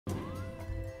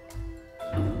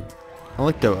I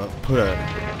like to put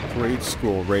a grade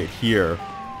school right here.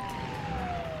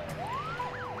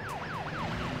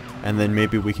 And then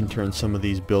maybe we can turn some of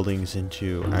these buildings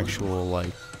into actual, like,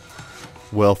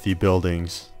 wealthy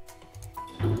buildings.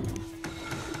 How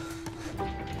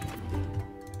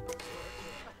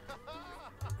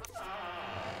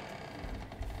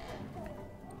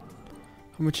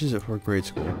much is it for a grade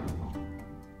school?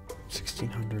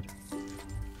 1,600.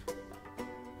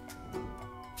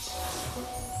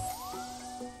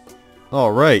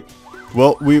 Alright.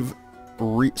 Well, we've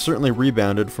certainly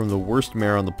rebounded from the worst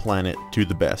mayor on the planet to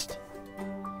the best.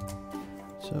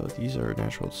 So these are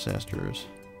natural disasters.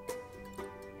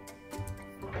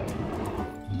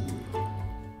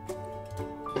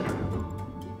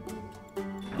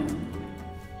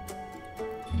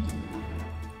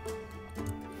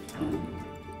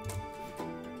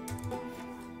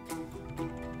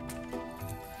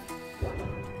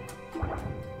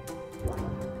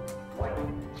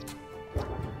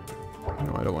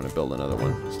 No, I don't want to build another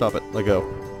one. Stop it. Let go.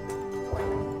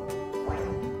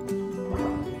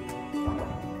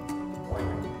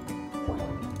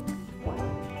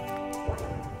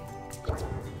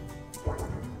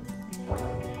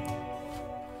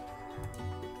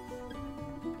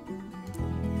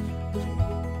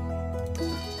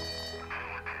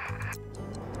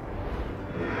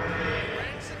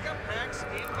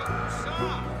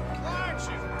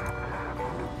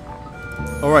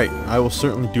 Alright, I will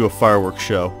certainly do a fireworks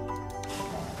show.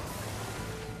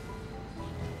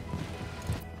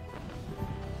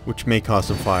 Which may cause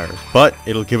some fires, but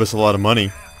it'll give us a lot of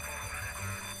money.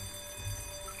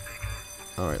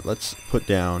 Alright, let's put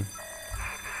down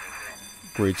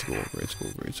grade school, grade school,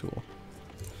 grade school.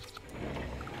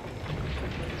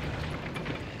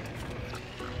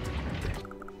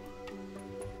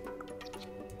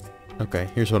 Okay,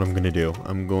 here's what I'm gonna do.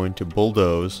 I'm going to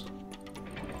bulldoze.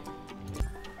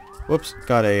 Whoops,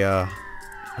 got a,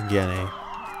 again, a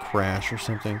crash or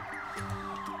something.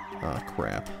 Ah,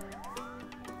 crap.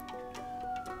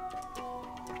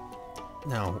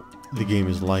 Now, the game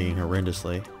is lagging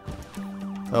horrendously.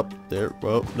 Up there,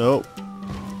 whoa, no.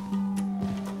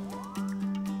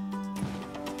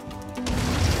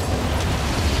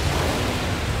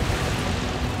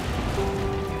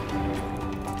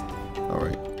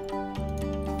 Alright.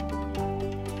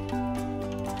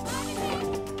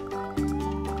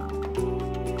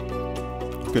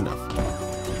 Good enough.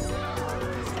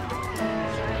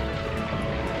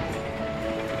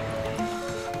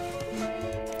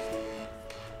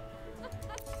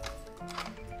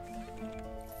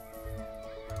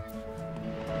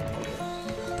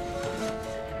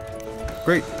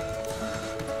 Great.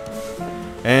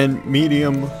 And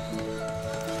medium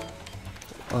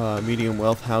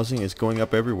wealth housing is going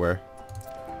up everywhere.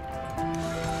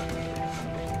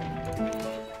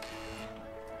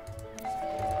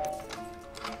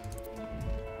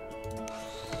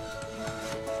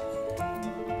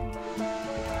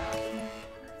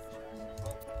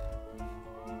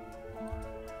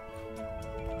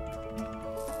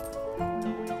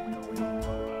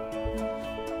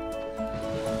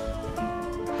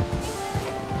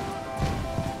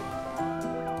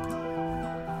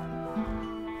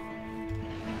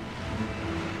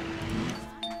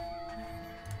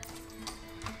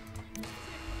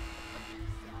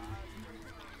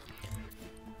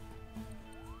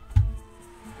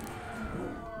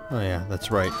 Oh yeah,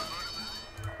 that's right.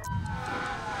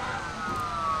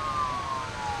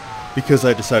 Because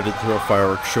I decided to throw a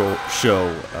fireworks show,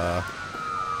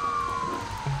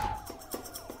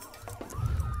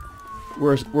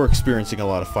 we're experiencing a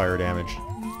lot of fire damage.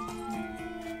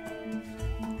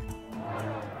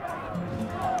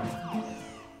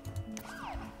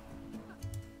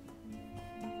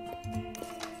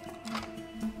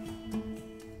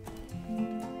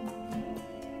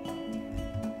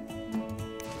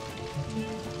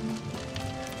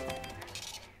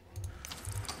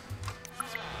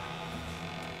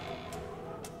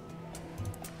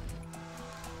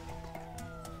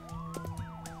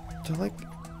 Do I like...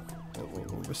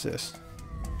 What was this?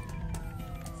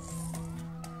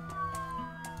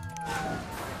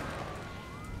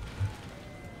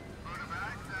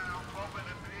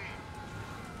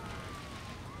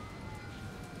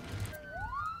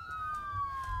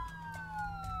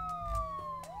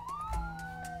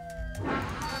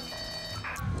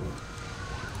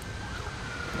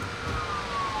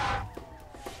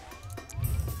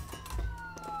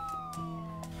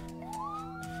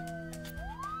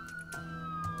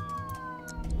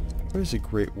 What is a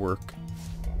great work?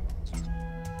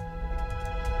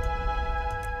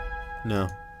 No.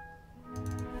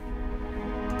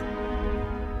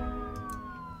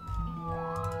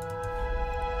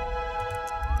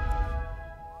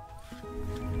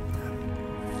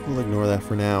 we'll ignore that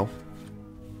for now.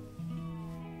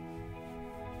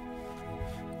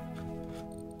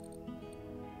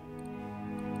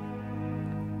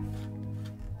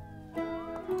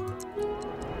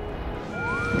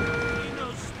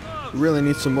 We really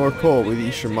need some more coal. We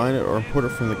either should mine it or import it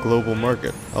from the global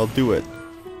market. I'll do it.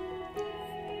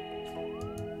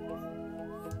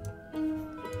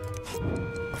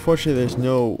 Unfortunately, there's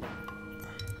no...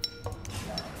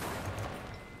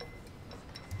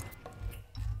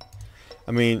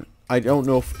 I mean, I don't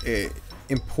know if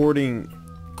importing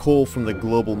coal from the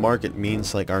global market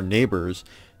means like our neighbors.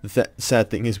 The sad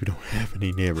thing is we don't have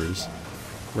any neighbors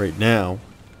right now.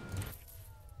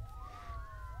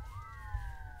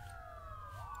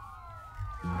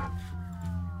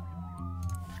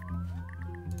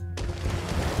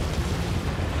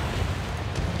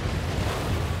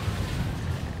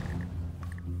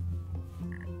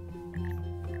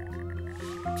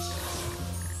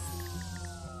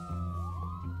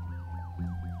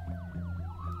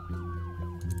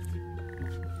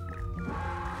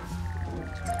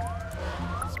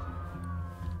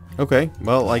 Okay,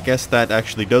 well, I guess that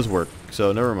actually does work,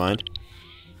 so never mind.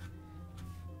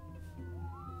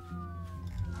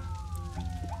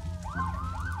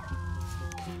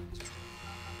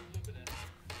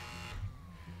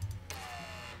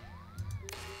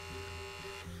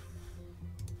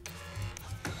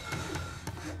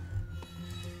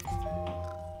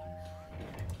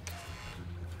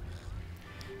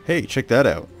 Hey, check that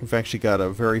out. We've actually got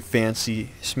a very fancy,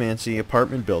 smancy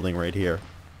apartment building right here.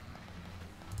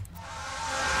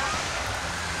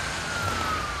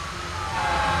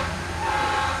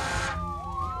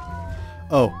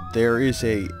 Oh, there is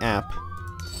a app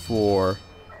for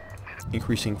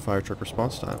increasing fire truck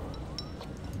response time.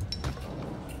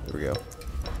 There we go.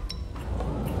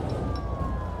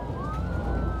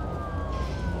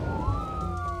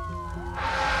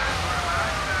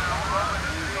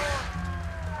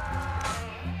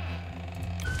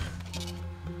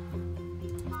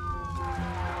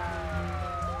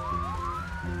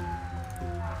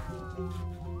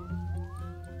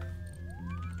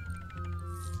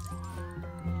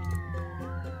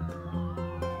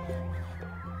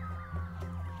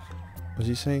 What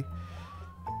does he say?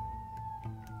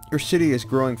 Your city is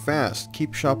growing fast.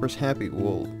 Keep shoppers happy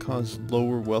will cause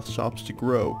lower wealth shops to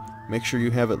grow. Make sure you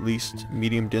have at least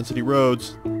medium density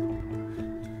roads.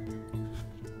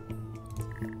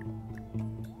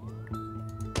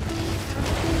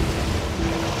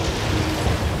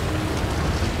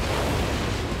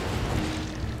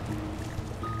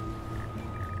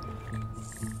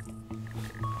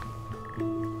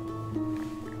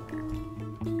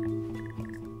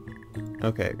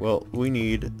 Okay, well, we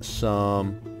need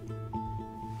some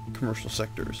commercial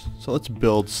sectors. So let's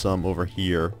build some over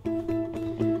here. We're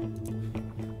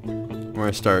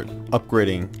going to start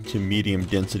upgrading to medium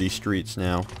density streets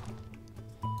now.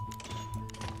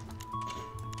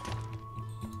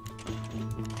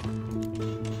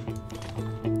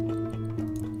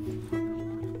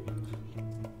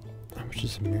 How much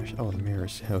is the mayor's? Oh, the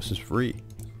mayor's house is free.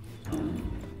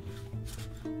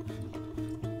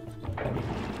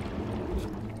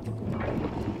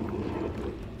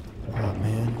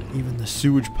 Even the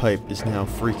sewage pipe is now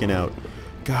freaking out.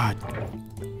 God.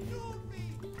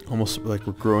 Almost like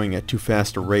we're growing at too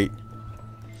fast a rate.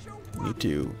 We need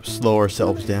to slow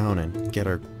ourselves down and get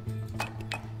our,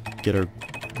 you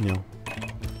know,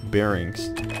 bearings.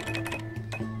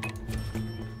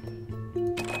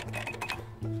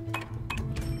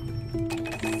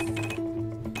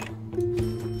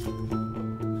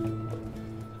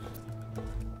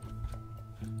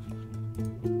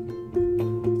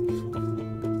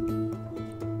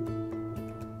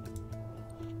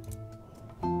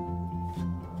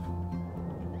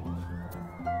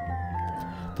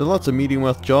 There are lots of medium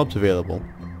wealth jobs available.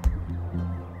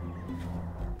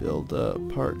 Build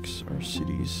parks or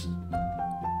cities.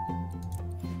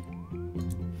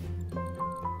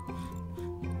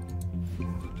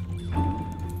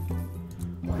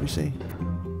 What do you say?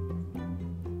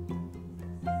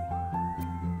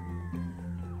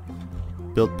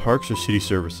 Build parks or city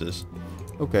services.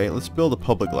 Okay, let's build a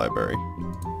public library.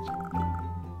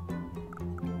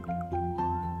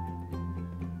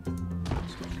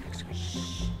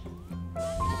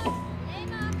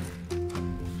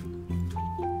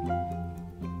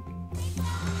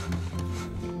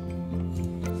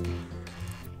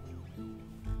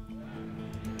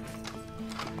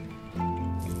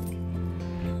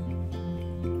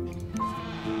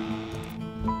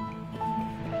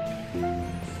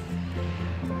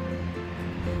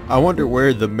 I wonder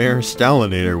where the Mayor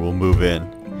Stalinator will move in.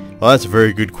 Well, that's a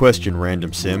very good question,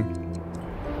 Random Sim.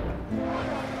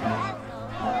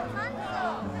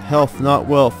 Health, not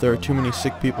wealth. There are too many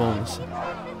sick people in this.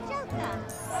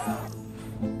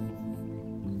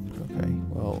 Okay,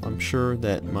 well, I'm sure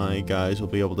that my guys will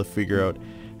be able to figure out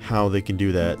how they can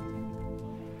do that.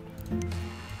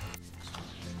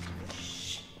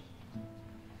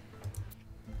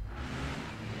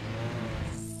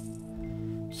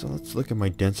 So let's look at my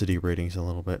density ratings a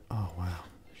little bit. Oh wow,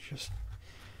 it's just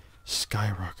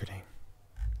skyrocketing.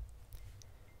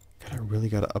 God, I really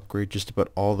gotta upgrade just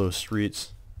about all those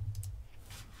streets.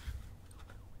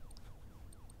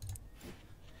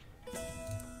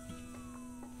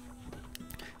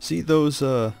 See those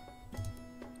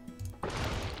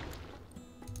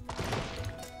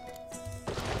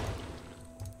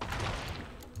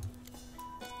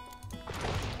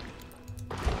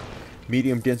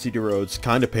medium density roads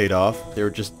kind of paid off. They were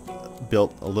just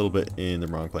built a little bit in the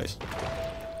wrong place.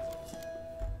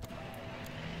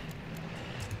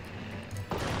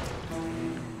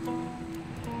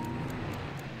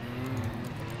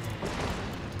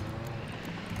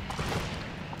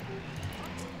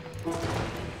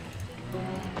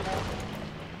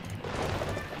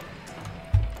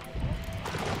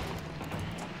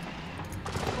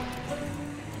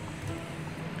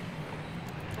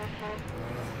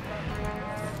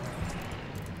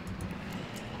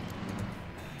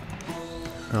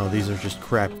 Oh, these are just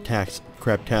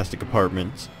craptastic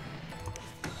apartments.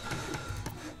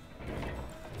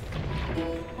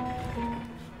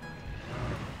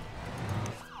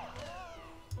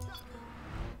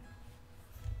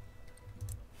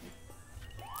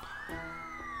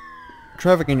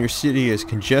 Traffic in your city is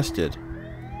congested.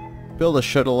 Build a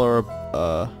shuttle or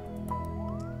a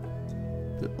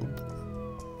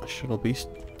shuttle bus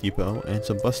depot and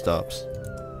some bus stops.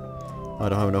 I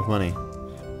don't have enough money.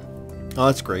 Oh,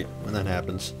 that's great when that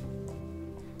happens.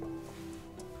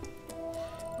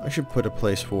 I should put a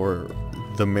place for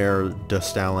the Mayor de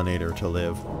Stalinator to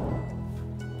live.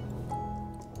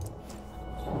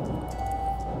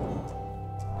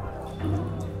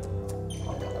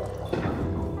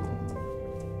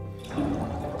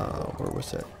 Where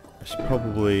was that? It's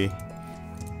probably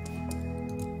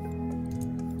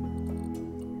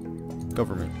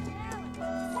government.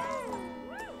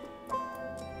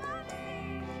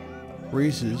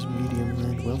 Raises medium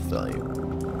land wealth value.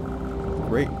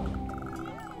 Great.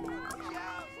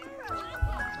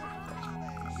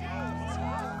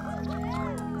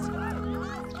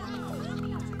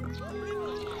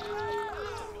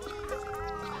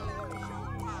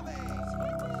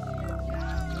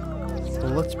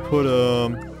 Well, let's put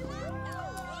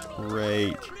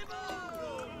right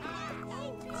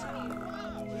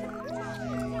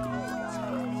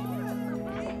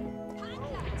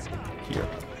here.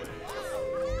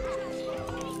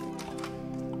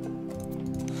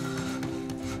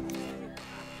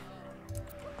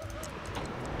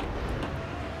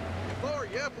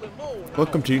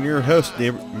 Welcome to your house,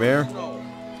 Mayor.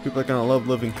 People are gonna love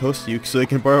living close to you so they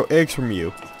can borrow eggs from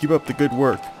you. Keep up the good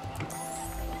work.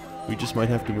 We just might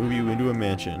have to move you into a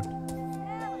mansion.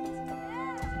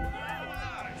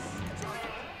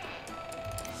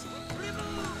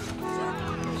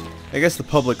 I guess the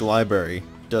public library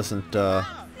doesn't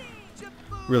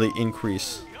really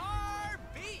increase.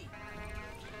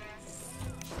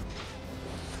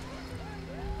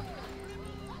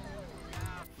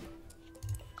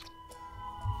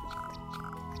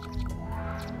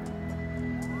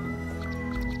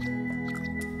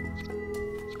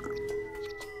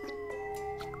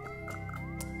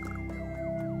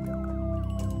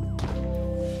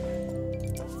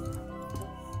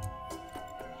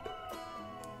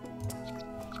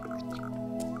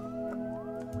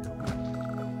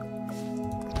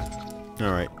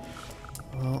 Alright.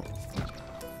 Well,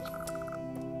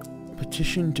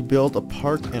 petition to build a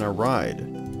park and a ride.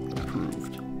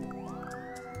 Approved.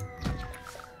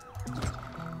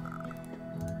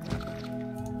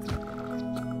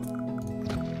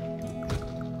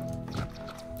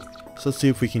 So let's see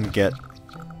if we can get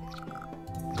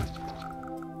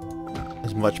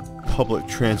as much public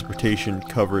transportation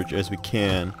coverage as we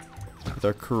can with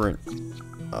our current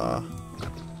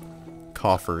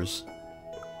coffers.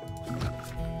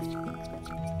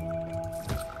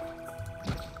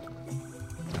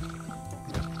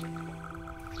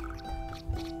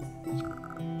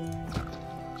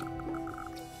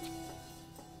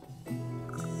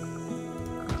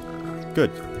 Good.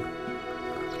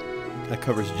 That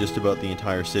covers just about the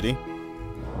entire city.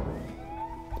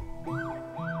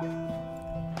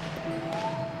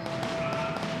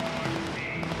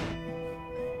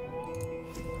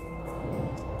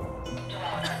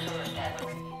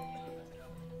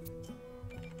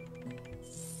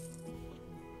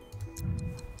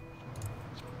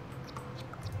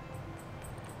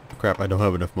 crap, I don't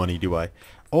have enough money, do I?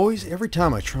 Always, every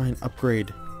time I try and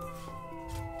upgrade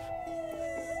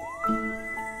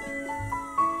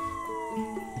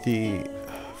the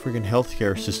friggin'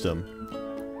 healthcare system,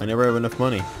 I never have enough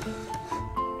money.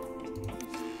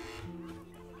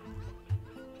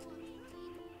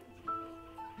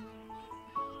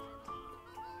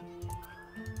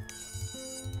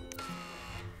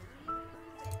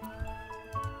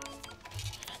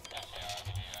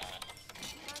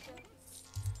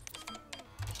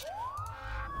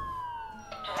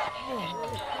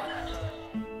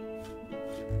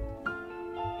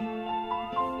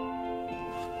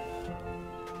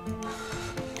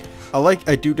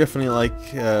 I do definitely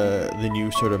like the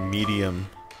new sort of medium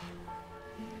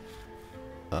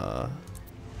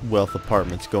wealth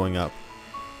apartments going up.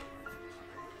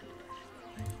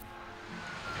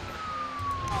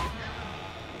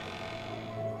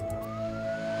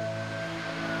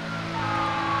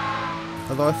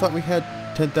 Although I thought we had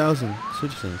 10,000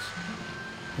 citizens.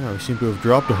 Yeah, we seem to have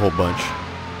dropped a whole bunch.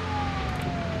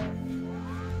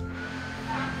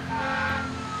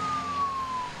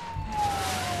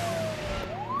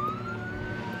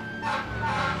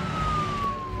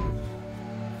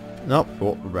 Nope,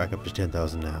 oh, we're back up to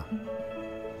 10,000 now.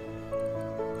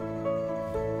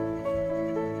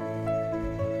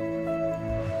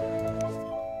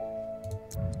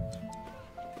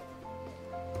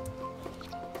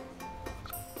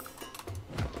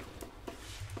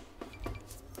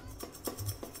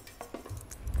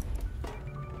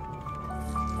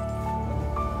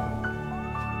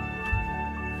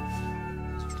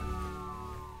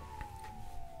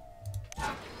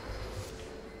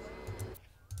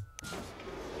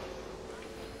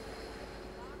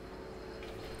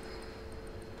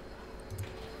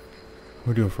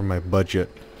 What do I do for my budget?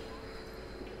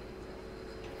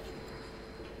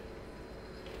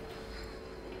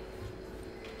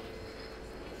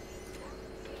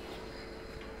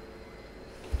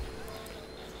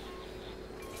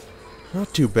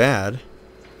 Not too bad.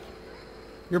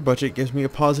 Your budget gives me a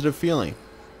positive feeling.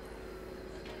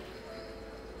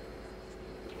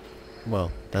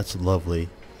 Well, that's lovely.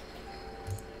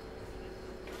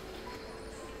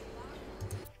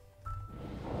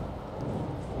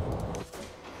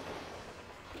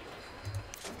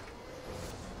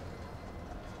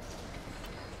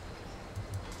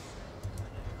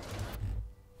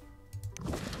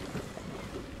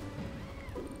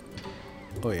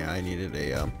 Oh yeah, I needed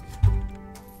a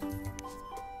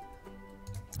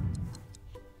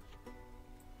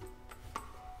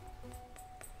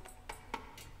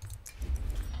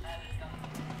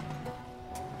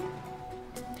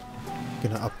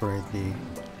gonna upgrade the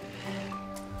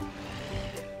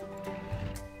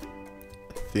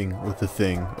thing with the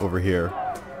thing over here.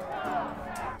 How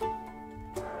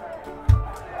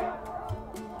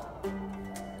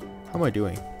am I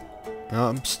doing?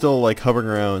 I'm still like hovering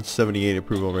around 78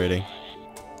 approval rating.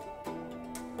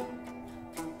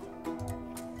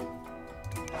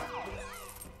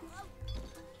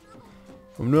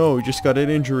 Oh no, we just got an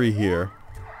injury here.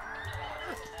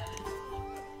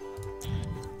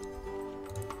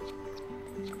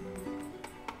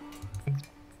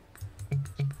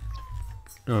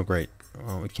 Oh great.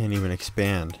 Oh, we can't even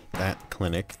expand that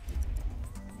clinic.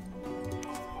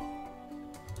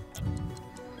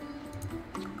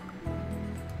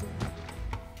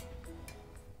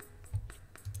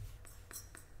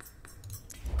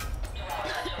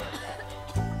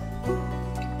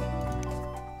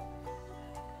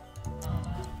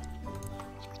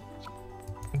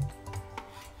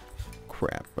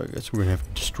 Crap, I guess we're gonna have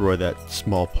to destroy that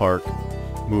small park.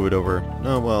 Move it over.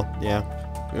 Oh well, yeah.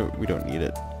 We don't need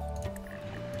it.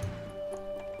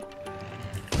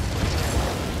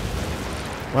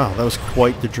 Wow, that was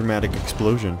quite the dramatic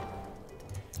explosion,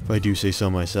 if I do say so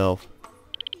myself.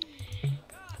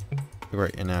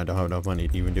 Right, and now I don't have enough money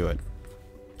to even do it.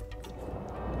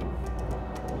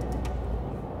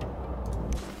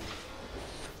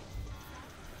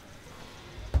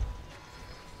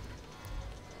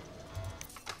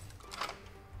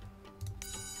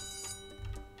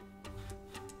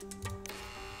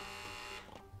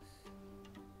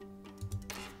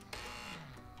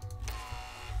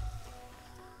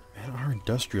 Our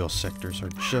industrial sectors are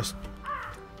just...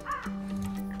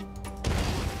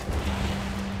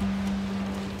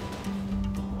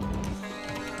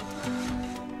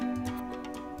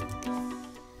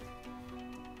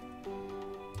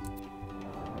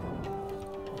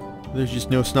 There's just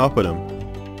no stopping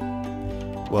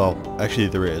them. Well, actually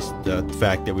there is. The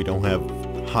fact that we don't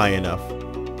have high enough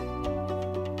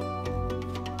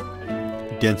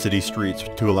density streets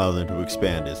to allow them to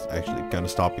expand is actually kind of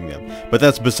stopping them. But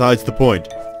that's besides the point.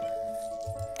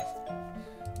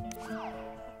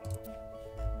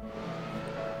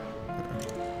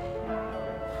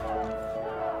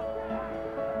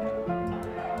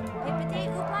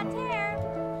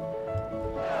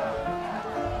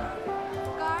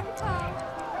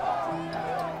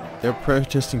 They're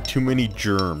protesting too many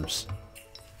germs.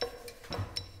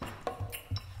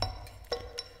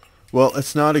 Well,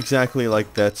 it's not exactly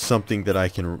like that's something that I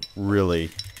can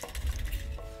really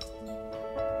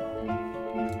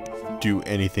do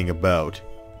anything about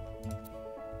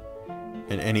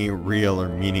in any real or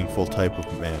meaningful type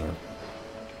of manner.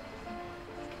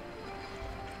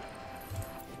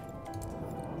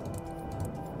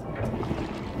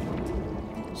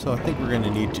 So I think we're going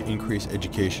to need to increase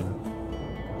education.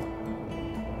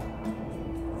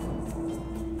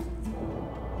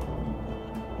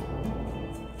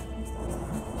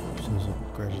 So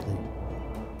gradually.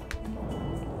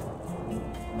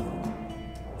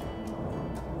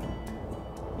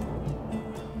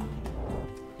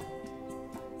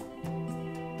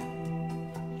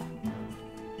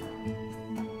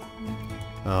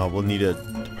 We'll need a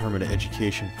Department of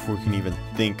Education before we can even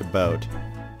think about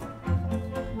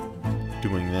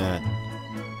doing that.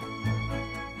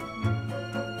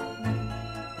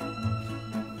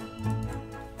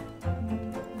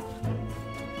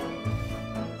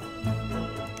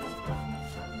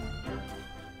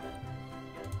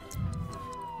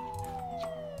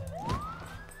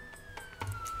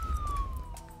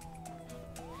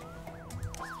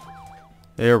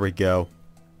 There we go.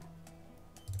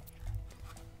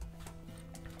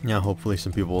 Now hopefully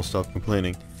some people will stop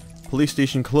complaining. Police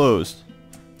station closed.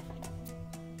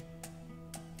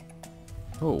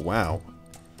 Oh wow.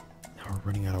 Now we're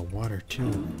running out of water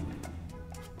too.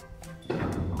 Oh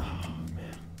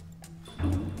man.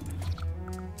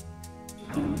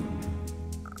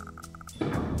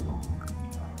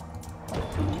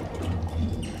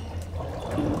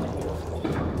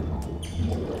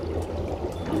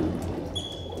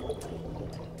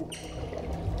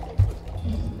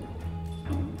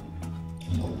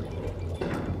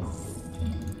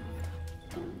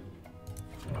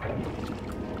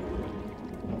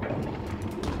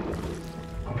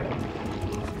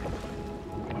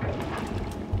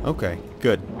 Okay,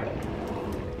 good.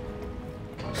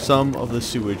 Some of the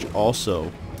sewage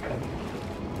also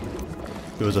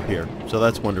goes up here, so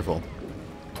that's wonderful.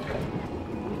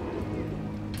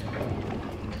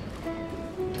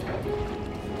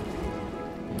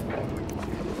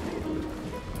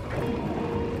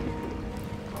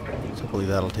 So hopefully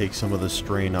that'll take some of the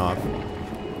strain off.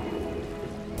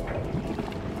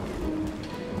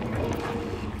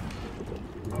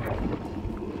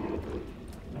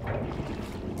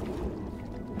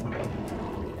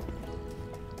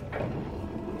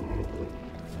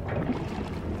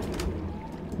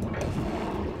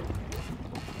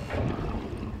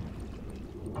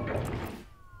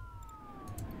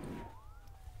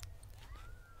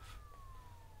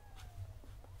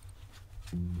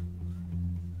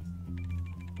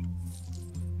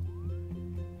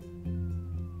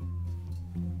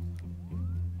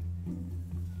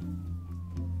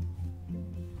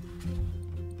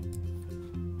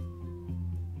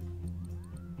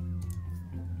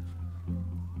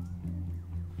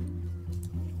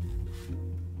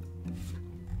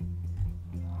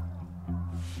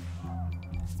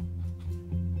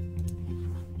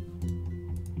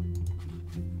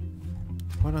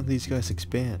 Why don't these guys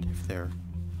expand if they're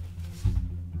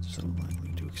so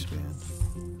likely to expand?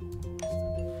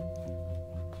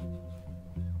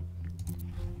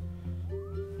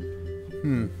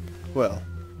 Well.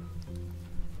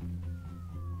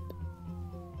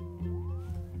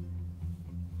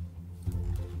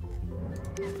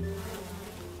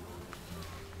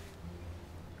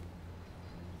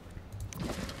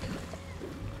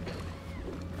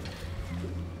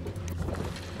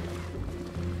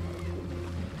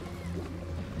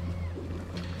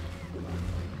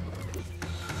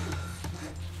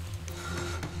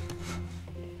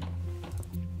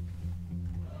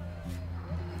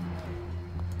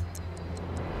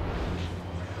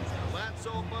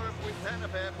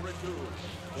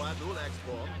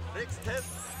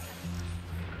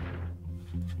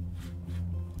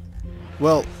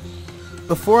 Well,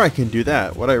 before I can do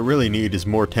that, what I really need is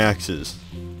more taxes.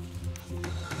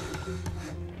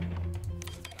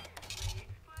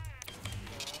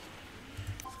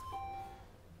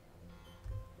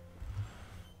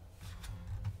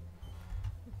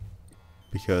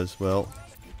 Because, well,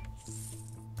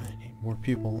 I need more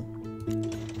people.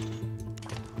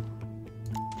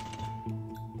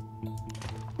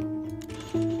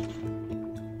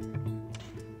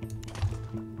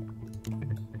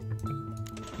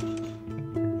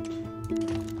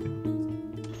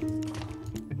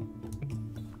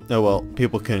 Oh well,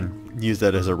 people can use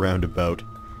that as a roundabout.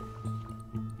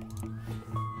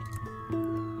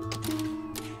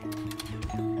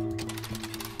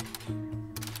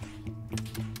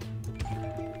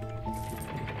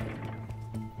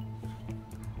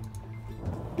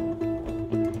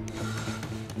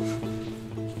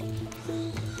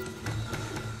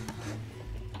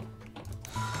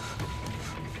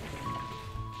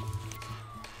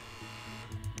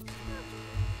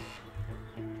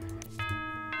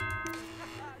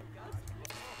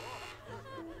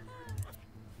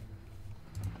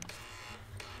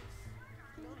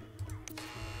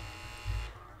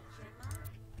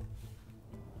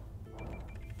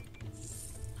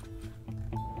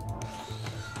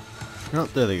 Oh,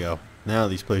 there they go. Now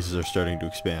these places are starting to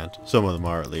expand. Some of them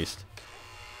are, at least.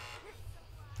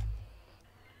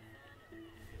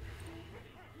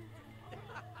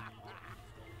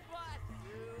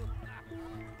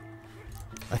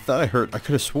 I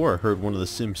could have swore I heard one of the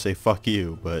Sims say "fuck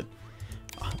you," but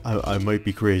I might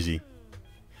be crazy.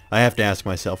 I have to ask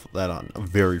myself that on a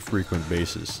very frequent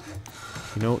basis.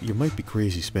 You know, you might be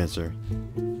crazy, Spencer.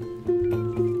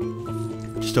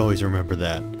 Just always remember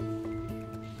that.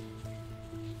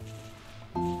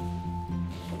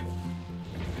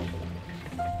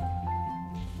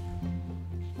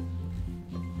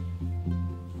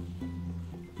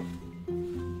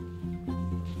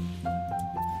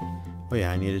 Oh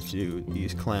yeah, I needed to do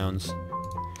these clowns.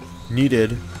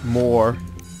 Needed more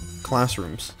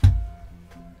classrooms.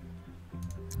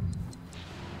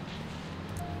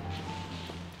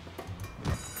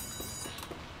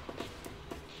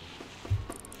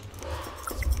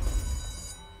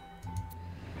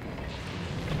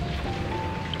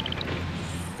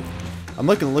 I'm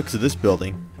liking the looks of this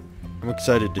building. I'm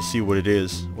excited to see what it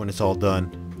is when it's all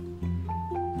done.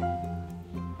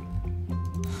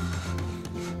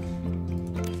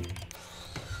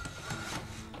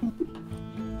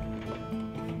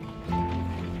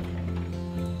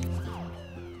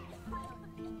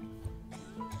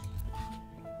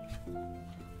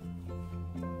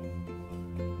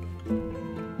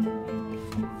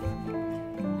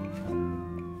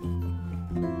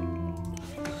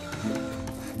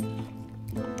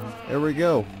 There we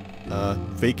go.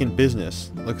 Vacant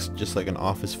business. Looks just like an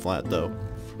office flat though.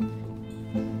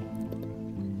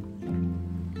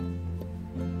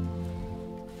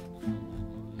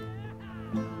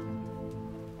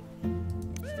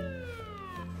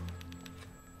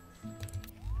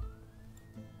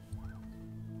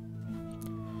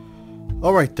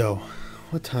 Alright though.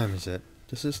 What time is it?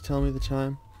 Does this tell me the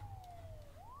time?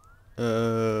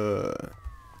 Oh,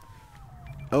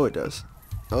 it does.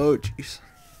 Oh, jeez.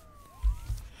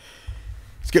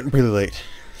 It's getting pretty late,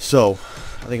 so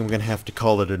I think I'm gonna have to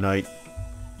call it a night.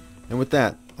 And with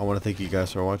that, I want to thank you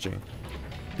guys for watching.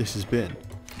 This has been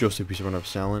Joseph of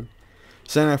Stalin,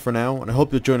 signing off for now, and I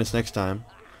hope you'll join us next time,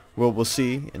 where we'll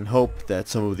see and hope that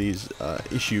some of these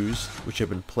issues which have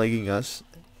been plaguing us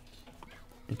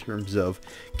in terms of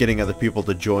getting other people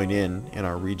to join in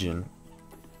our region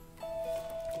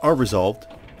are resolved,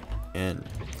 and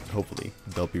hopefully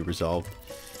they'll be resolved.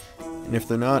 And if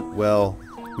they're not, well,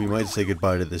 we might say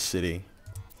goodbye to this city.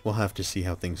 We'll have to see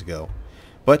how things go.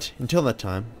 But until that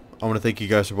time, I want to thank you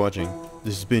guys for watching.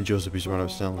 This has been Joseph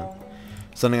of Stalin,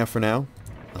 signing off for now.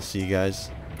 I'll see you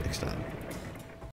guys next time.